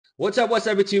What's up,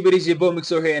 YouTube? It is your boy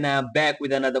Mensur here, and I'm back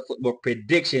with another football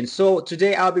prediction. So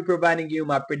today I'll be providing you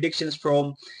my predictions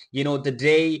from, the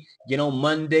day,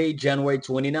 Monday, January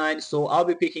 29. So I'll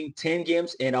be picking 10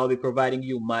 games, and I'll be providing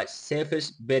you my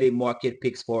safest betting market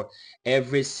picks for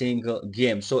every single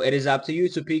game. So it is up to you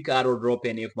to pick out or drop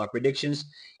any of my predictions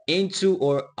into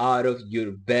or out of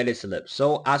your betting slip.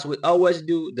 So as we always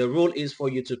do, the rule is for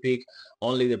you to pick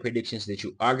only the predictions that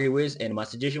you agree with, and my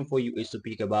suggestion for you is to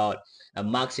pick about a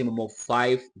maximum of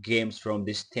 5 games from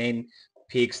these 10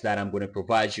 picks that I'm going to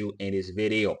provide you in this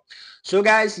video. So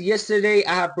guys, yesterday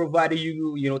I have provided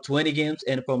you 20 games,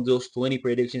 and from those 20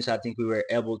 predictions I think we were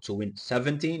able to win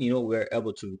 17. We were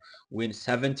able to win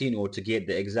 17, or to get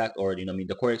the exact, or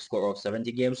the correct score of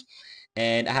 70 games.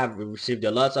 And I have received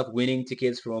a lot of winning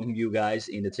tickets from you guys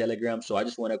in the Telegram. So I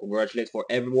just want to congratulate for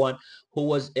everyone who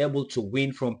was able to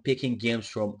win from picking games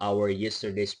from our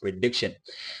yesterday's prediction.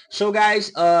 So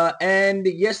guys, and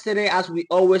yesterday, as we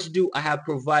always do, I have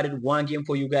provided one game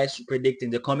for you guys to predict in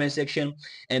the comment section.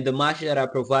 And the match that I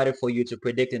provided for you to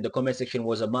predict in the comment section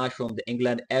was a match from the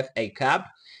England FA Cup.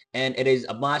 And it is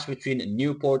a match between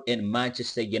Newport and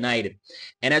Manchester United.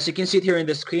 And as you can see here in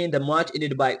the screen, the match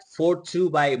ended by 4-2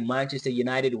 by Manchester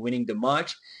United winning the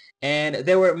match. And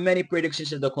there were many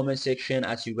predictions in the comment section,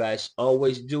 as you guys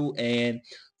always do. And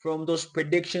from those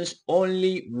predictions,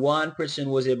 only one person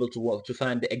was able to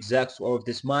find the exact score of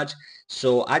this match.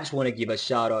 So I just want to give a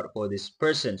shout out for this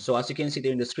person. So as you can see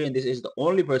there in the screen, this is the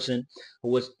only person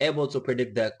who was able to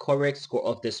predict the correct score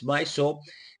of this match. So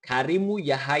Karimu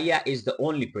Yahaya is the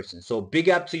only person. So big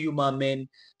up to you, my man.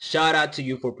 Shout out to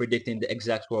you for predicting the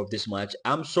exact score of this match.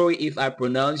 I'm sorry if I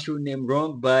pronounced your name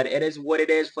wrong, but it is what it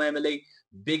is, family.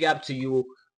 Big up to you,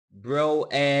 bro.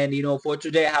 And for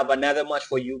today, I have another match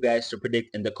for you guys to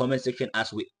predict in the comment section,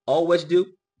 as we always do.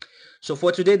 So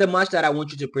for today, the match that I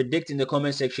want you to predict in the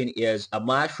comment section is a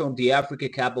match from the Africa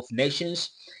Cup of Nations,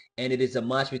 and it is a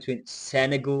match between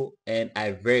Senegal and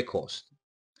Ivory Coast.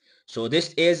 So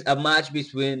this is a match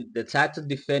between the title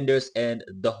defenders and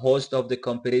the host of the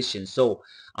competition. So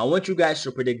I want you guys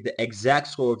to predict the exact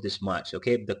score of this match,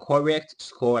 okay? The correct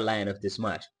score line of this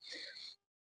match.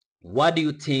 What do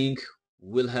you think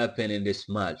will happen in this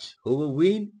match? Who will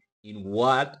win? In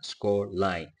what score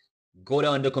line? Go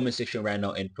down in the comment section right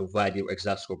now and provide your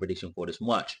exact score prediction for this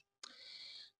match.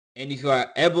 And if you are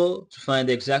able to find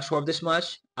the exact score of this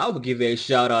match, I will give you a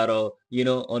shout out,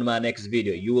 on my next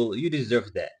video. You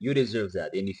deserve that. You deserve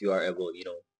that. And if you are able,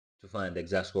 to find the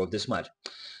exact score of this match.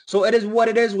 So it is what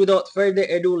it is. Without further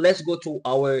ado, let's go to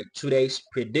our today's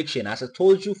prediction. As I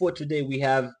told you, for today we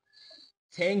have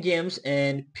 10 games,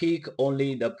 and pick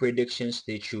only the predictions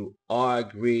that you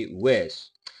agree with.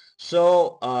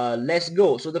 So let's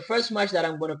go. So the first match that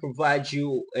I'm going to provide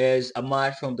you is a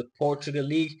match from the Portugal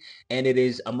League, and it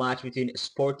is a match between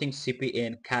Sporting CP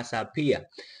and Casa Pia.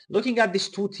 Looking at these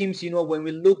two teams, when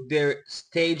we look their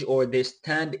stage or their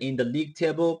stand in the league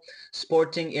table,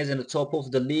 Sporting is in the top of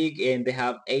the league, and they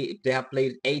have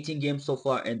played 18 games so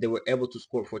far, and they were able to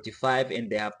score 45, and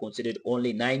they have conceded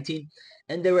only 19,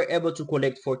 and they were able to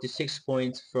collect 46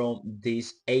 points from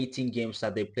these 18 games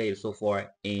that they played so far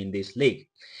in this league.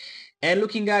 And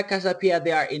looking at Casapia,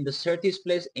 they are in the 30th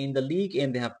place in the league,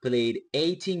 and they have played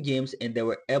 18 games, and they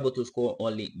were able to score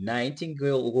only 19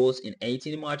 goals in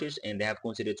 18 matches, and they have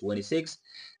conceded 26,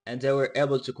 and they were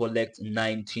able to collect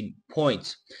 19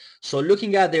 points. So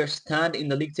looking at their stand in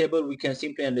the league table, we can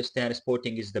simply understand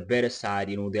Sporting is the better side.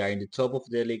 They are in the top of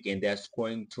the league, and they are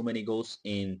scoring too many goals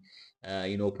in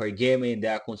per game, and they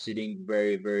are conceding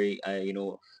very, very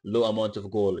low amount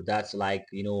of goal. That's like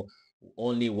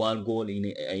only one goal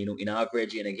in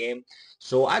average in a game.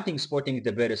 So I think Sporting is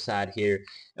the better side here.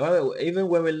 Even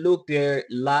when we look their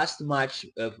last match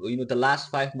of the last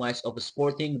 5 matches of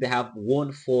Sporting, they have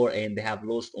won 4 and they have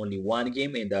lost only 1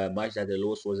 game, and the match that they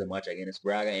lost was a match against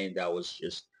Braga, and that was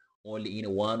just only in a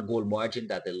 1 goal margin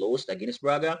that they lost against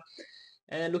Braga.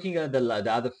 And looking at the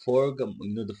other 4,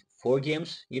 the 4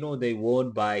 games, they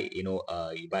won by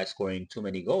by scoring too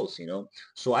many goals.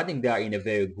 So I think they are in a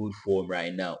very good form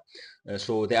right now.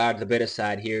 So they are the better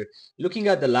side here. Looking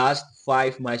at the last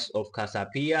 5 matches of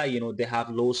Casapia, they have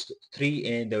lost 3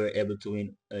 and they were able to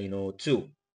win 2.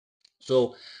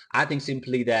 So I think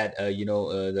simply that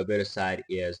the better side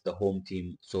is the home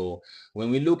team. So when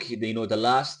we look, the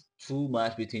last 2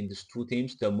 matches between these two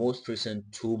teams, the most recent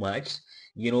 2 matches,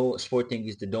 Sporting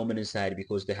is the dominant side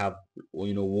because they have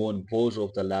won both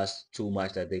of the last 2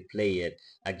 matches that they played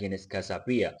against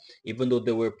Casapia. Even though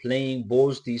they were playing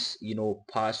both these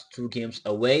past 2 games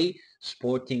away,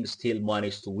 Sporting still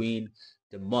managed to win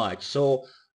the match. So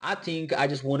I think I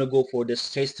just want to go for the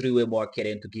straight three-way market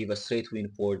and to give a straight win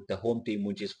for the home team,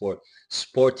 which is for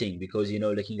Sporting, because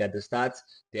looking at the stats,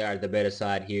 they are the better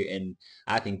side here, and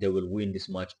I think they will win this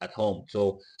match at home.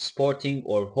 So Sporting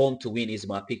or home to win is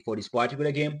my pick for this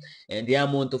particular game, and the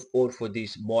amount of odd for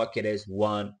this market is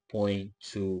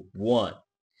 1.21.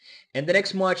 And the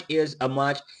next match is a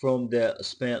match from the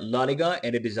Spain La Liga,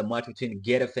 and it is a match between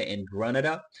Getafe and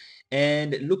Granada.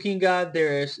 And looking at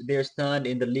their stand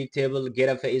in the league table,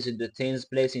 Getafe is in the 10th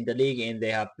place in the league, and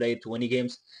they have played 20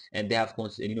 games, and they have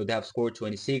scored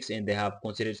 26, and they have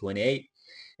conceded 28,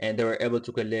 and they were able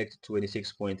to collect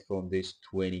 26 points from these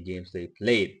 20 games they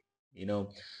played. You know,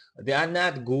 they are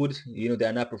not good. They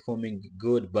are not performing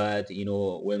good, but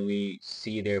when we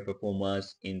see their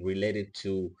performance in related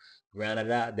to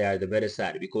Granada, they are the better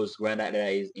side because Granada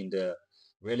is in the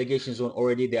relegation zone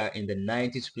already. They are in the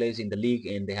 90th place in the league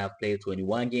and they have played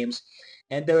 21 games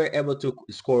and they were able to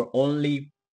score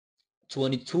only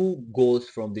 22 goals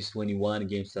from these 21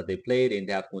 games that they played and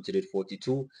they have conceded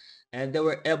 42 and they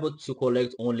were able to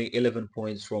collect only 11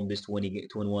 points from these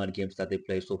 21 games that they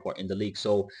played so far in the league.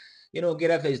 So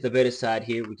Getafe is the better side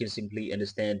here. We can simply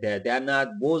understand that they are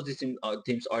not both these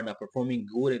teams are not performing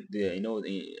good at the,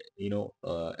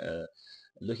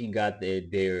 looking at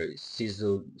their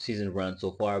season run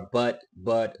so far, but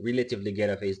relatively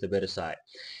Getafe is the better side.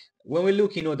 When we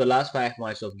look, the last 5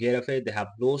 matches of Getafe, they have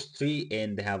lost 3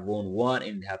 and they have won 1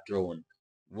 and they have drawn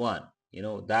 1.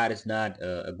 That is not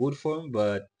a good form,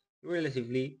 but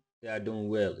relatively they are doing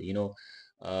well.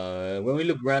 When we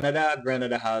look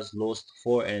Granada has lost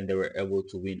 4 and they were able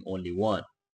to win only 1.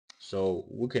 So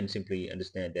we can simply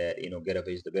understand that Getafe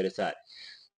is the better side.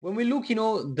 When we look,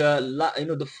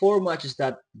 the 4 matches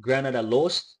that Granada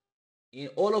lost, in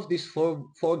all of these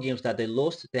four games that they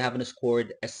lost, they haven't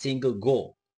scored a single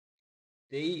goal.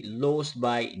 They lost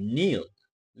by nil.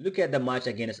 Look at the match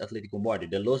against Atletico Madrid.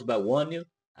 They lost by 1-0.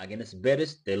 Against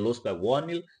Betis, they lost by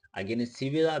 1-0. Against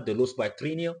Sevilla, they lost by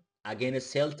 3-0.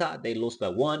 Against Celta, they lost by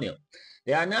 1-0.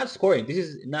 They are not scoring. This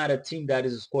is not a team that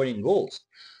is scoring goals.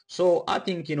 So I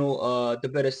think, the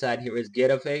better side here is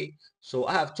Getafe. So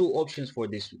I have two options for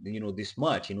this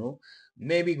match,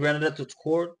 Maybe Granada to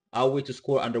score, away to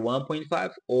score under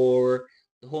 1.5, or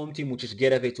the home team, which is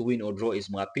Getafe to win or draw is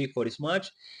my pick for this match.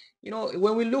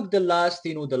 When we look the last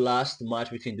match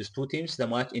between these two teams, the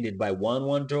match ended by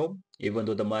 1-1 draw. Even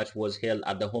though the match was held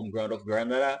at the home ground of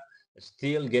Granada,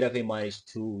 still Getafe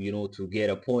managed to get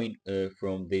a point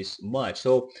from this match.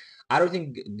 So I don't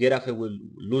think Getafe will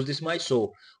lose this match.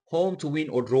 So home to win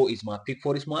or draw is my pick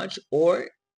for this match. Or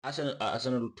as an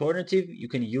alternative, you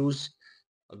can use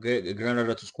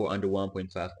Granada to score under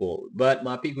 1.5 goal. But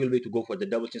my pick will be to go for the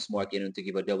double chance market and to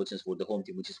give a double chance for the home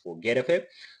team, which is for Getafe.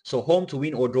 So home to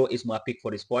win or draw is my pick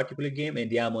for this particular game, and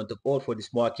the amount of odd for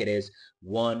this market is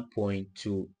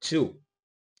 1.22.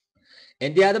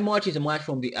 And the other match is a match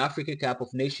from the Africa Cup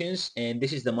of Nations, and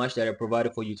this is the match that I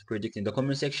provided for you to predict in the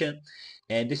comment section.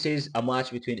 And this is a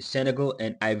match between Senegal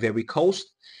and Ivory Coast.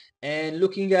 And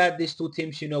looking at these two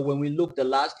teams, when we look the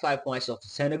last 5 matches of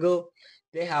Senegal,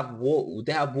 they have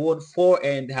won 4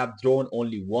 and they have drawn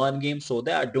only 1 game, so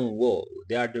they are doing well.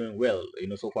 They are doing well,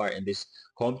 so far in this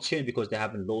competition because they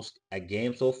haven't lost a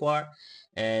game so far,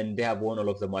 and they have won all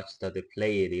of the matches that they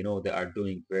played. They are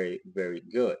doing very, very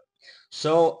good.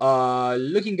 So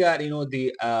looking at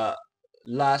the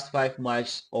last 5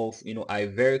 matches of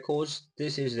Ivory Coast,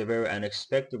 this is a very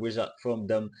unexpected result from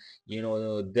them.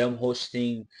 Them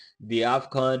hosting the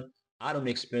AFCON. I don't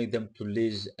expect them to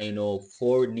lose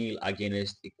 4-0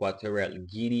 against Equatorial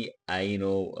Guinea.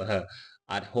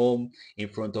 At home in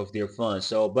front of their fans.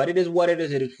 So, but it is what it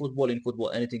is. It is football. In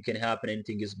football, anything can happen.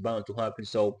 Anything is bound to happen.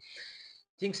 So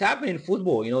things happen in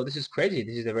football. This is crazy.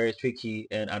 This is a very tricky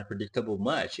and unpredictable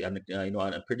match, and an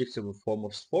unpredictable form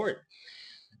of sport.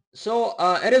 So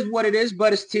it is what it is,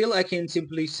 but still, I can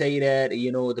simply say that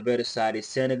the better side is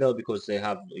Senegal because they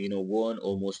have won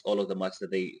almost all of the matches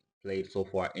that they played so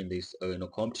far in this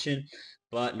competition.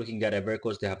 But looking at Ivory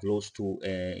Coast, they have lost to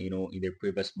in their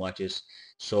previous matches.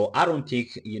 So I don't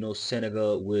think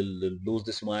Senegal will lose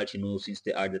this match. Since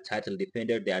they are the title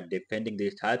defender, they are defending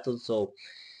their title. So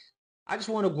I just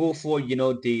want to go for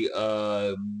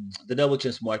the double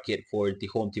chance market for the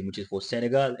home team, which is for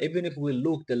Senegal. Even if we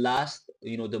look the last,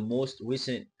 the most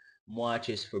recent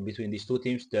matches for between these two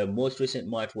teams, the most recent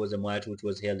match was a match which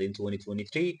was held in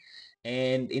 2023,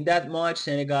 and in that match,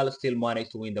 Senegal still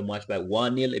managed to win the match by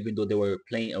 1-0. Even though they were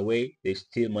playing away, they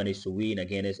still managed to win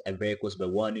against Ivory Coast by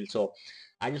 1-0. So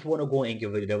I just want to go and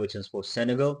give it a double chance for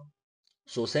Senegal.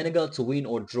 So Senegal to win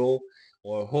or draw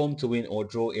or home to win or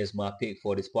draw is my pick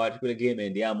for this particular game,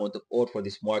 and the amount of odd for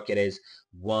this market is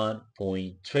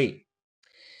 1.3.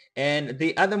 And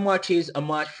the other match is a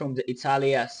match from the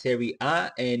Italia Serie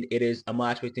A, and it is a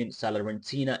match between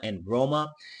Salernitana and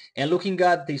Roma. And looking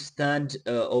at the stand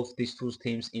of these two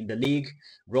teams in the league,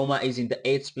 Roma is in the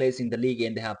 8th place in the league,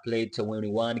 and they have played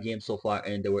 21 games so far,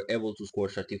 and they were able to score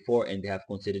 34, and they have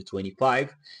conceded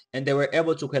 25, and they were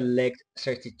able to collect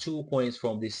 32 points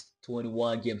from these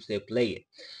 21 games they played.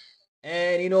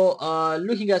 And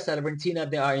looking at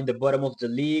Salernitana, they are in the bottom of the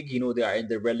league. They are in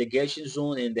the relegation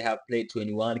zone, and they have played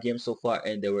 21 games so far,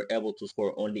 and they were able to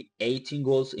score only 18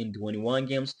 goals in 21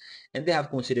 games, and they have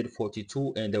conceded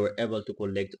 42, and they were able to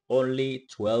collect only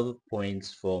 12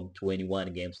 points from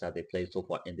 21 games that they played so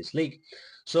far in this league.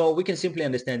 So we can simply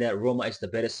understand that Roma is the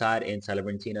better side, and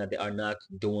Salernitana, they are not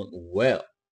doing well.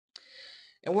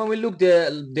 And when we look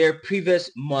their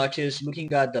previous matches,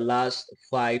 looking at the last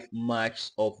 5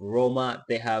 matches of Roma,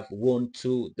 they have won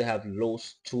 2, they have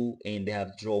lost 2, and they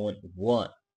have drawn 1.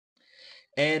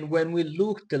 And when we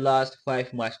look the last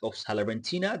 5 matches of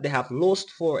Salernitana, they have lost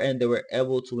 4, and they were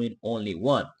able to win only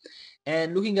 1.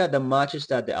 And looking at the matches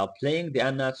that they are playing, they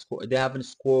haven't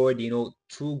scored 2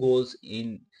 goals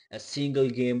in a single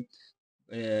game,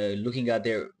 looking at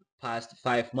their past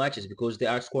 5 matches, because they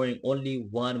are scoring only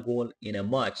 1 goal in a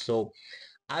match. So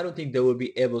I don't think they will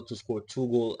be able to score 2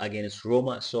 goals against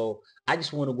Roma. So I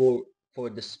just want to go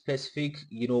for the specific,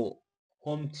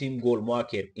 home team goal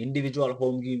market, individual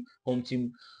home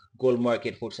team goal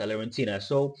market for Salernitana.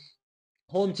 So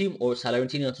home team or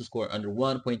Salernitana to score under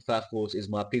 1.5 goals is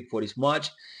my pick for this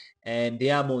match. And the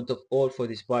amount of odd for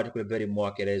this particular betting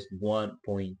market is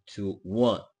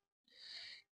 1.21.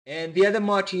 And the other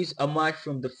match is a match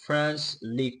from the France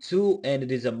League 2, and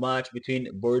it is a match between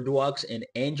Bordeaux and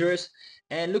Angers.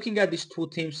 And looking at these two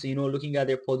teams, looking at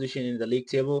their position in the league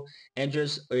table,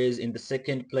 Angers is in the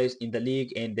 2nd place in the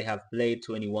league, and they have played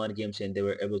 21 games, and they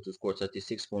were able to score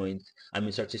 36 points.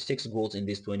 36 goals in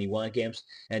these 21 games,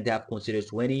 and they have conceded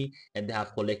 20, and they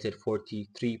have collected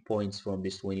 43 points from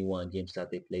these 21 games that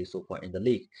they played so far in the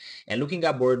league. And looking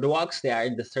at Bordeaux, they are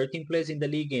in the 13th place in the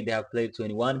league, and they have played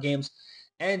 21 games,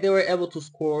 and they were able to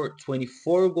score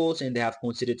 24 goals, and they have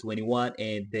conceded 21,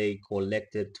 and they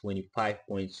collected 25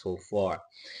 points so far.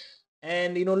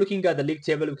 And looking at the league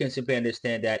table, we can simply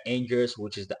understand that Angers,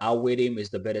 which is the away team,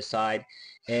 is the better side.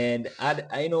 And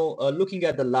I know, looking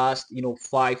at the last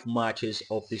 5 matches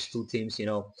of these two teams,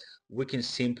 we can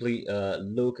simply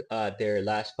look at their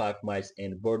last 5 matches,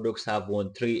 and Bordeaux have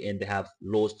won 3, and they have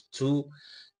lost 2.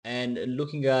 And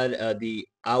looking at the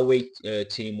away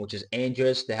team, which is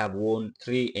Angers, they have won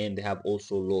 3, and they have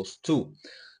also lost 2.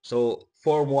 So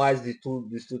form-wise, these two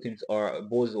teams are,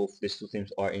 both of these two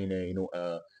teams are in a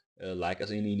like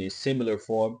as in a similar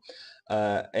form.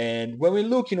 And when we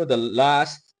look, the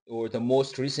last or the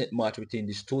most recent match between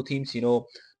these two teams,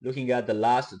 looking at the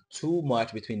last 2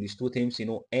 match between these two teams,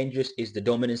 Angers is the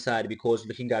dominant side, because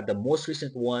looking at the most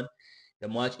recent one, the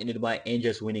match ended by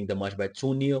Angels winning the match by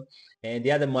 2-0, and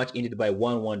the other match ended by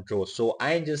 1-1 draw. So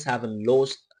Angels haven't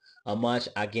lost a match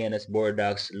against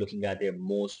Bordeaux, looking at their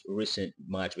most recent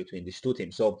match between these two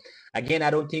teams. So again, I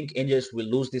don't think Angels will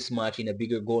lose this match in a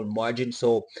bigger goal margin.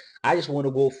 So I just want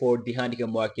to go for the handicap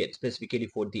market, specifically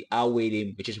for the away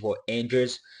team, which is for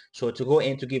Angels. So to go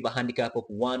and to give a handicap of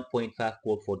 1.5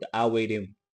 goal for the away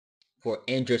team for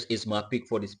Angels is my pick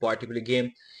for this particular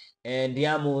game. And the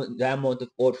amount of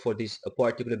odd for this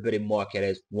particular betting market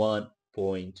is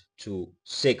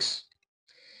 1.26.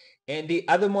 And the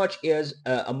other match is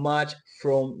a match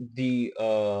from the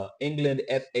England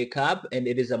FA Cup, and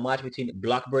it is a match between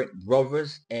Blackburn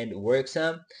Rovers and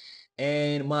Wrexham.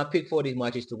 And my pick for this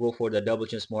match is to go for the double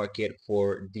chance market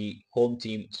for the home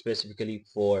team, specifically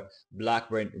for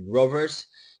Blackburn Rovers.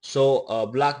 So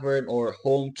Blackburn or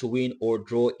home to win or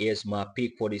draw is my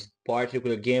pick for this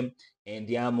particular game. And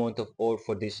the amount of odd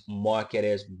for this market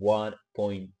is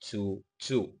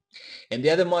 1.22. And the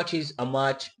other match is a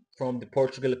match from the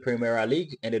Portugal Premier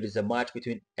League, and it is a match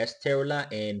between Estrela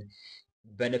and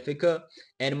Benfica.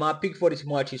 And my pick for this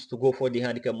match is to go for the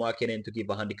handicap market and to give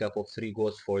a handicap of 3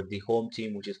 goals for the home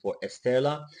team, which is for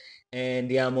Estrela. And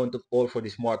the amount of all for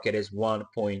this market is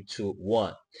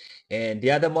 1.21. And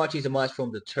the other match is a match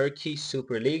from the Turkey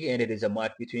Super League, and it is a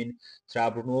match between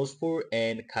Trabzonspor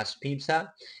and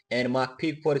Kaspimsa. And my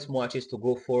pick for this match is to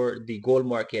go for the goal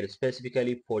market,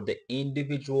 specifically for the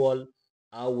individual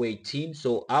away team.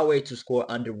 So away to score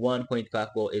under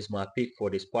 1.5 goal is my pick for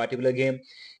this particular game,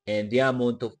 and the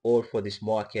amount of odd for this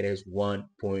market is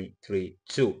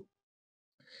 1.32.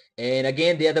 And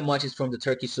again, the other match is from the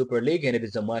Turkey Super League, and it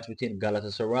is a match between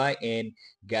Galatasaray and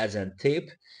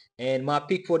Gaziantep. And my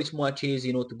pick for this match is,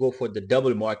 to go for the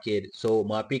double market. So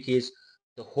my pick is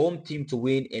the home team to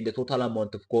win and the total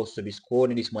amount of goals to be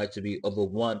scored in this match to be over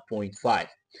 1.5.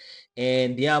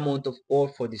 And the amount of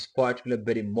odds for this particular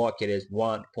betting market is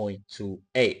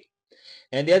 1.28.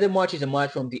 And the other match is a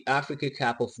match from the Africa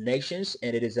Cup of Nations,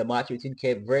 and it is a match between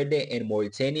Cape Verde and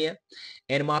Mauritania.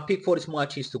 And my pick for this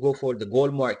match is to go for the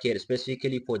goal market,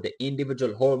 specifically for the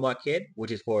individual whole market,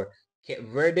 which is for Cape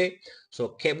Verde. So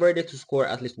Cape Verde to score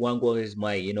at least one goal is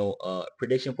my,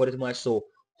 prediction for this match. So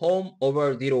home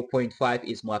over 0.5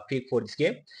 is my pick for this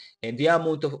game. And the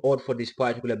amount of odds for this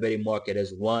particular betting market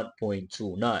is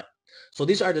 1.29. So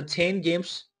these are the 10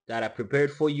 games that I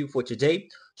prepared for you for today.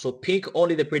 So pick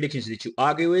only the predictions that you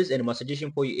agree with, and my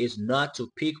suggestion for you is not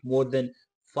to pick more than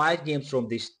 5 games from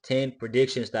these 10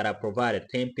 predictions that I provided,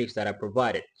 10 picks that I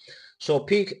provided. So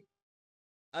pick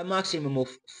a maximum of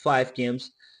 5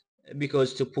 games,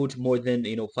 because to put more than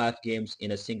 5 games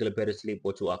in a single better slip,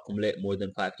 or to accumulate more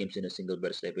than 5 games in a single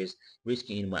better slip, is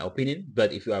risky in my opinion.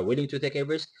 But if you are willing to take a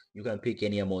risk, you can pick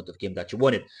any amount of game that you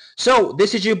wanted. So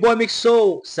this is your boy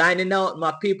Mensur signing out,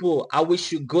 my people. I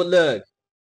wish you good luck.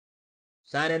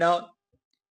 Signing out.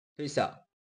 Peace out.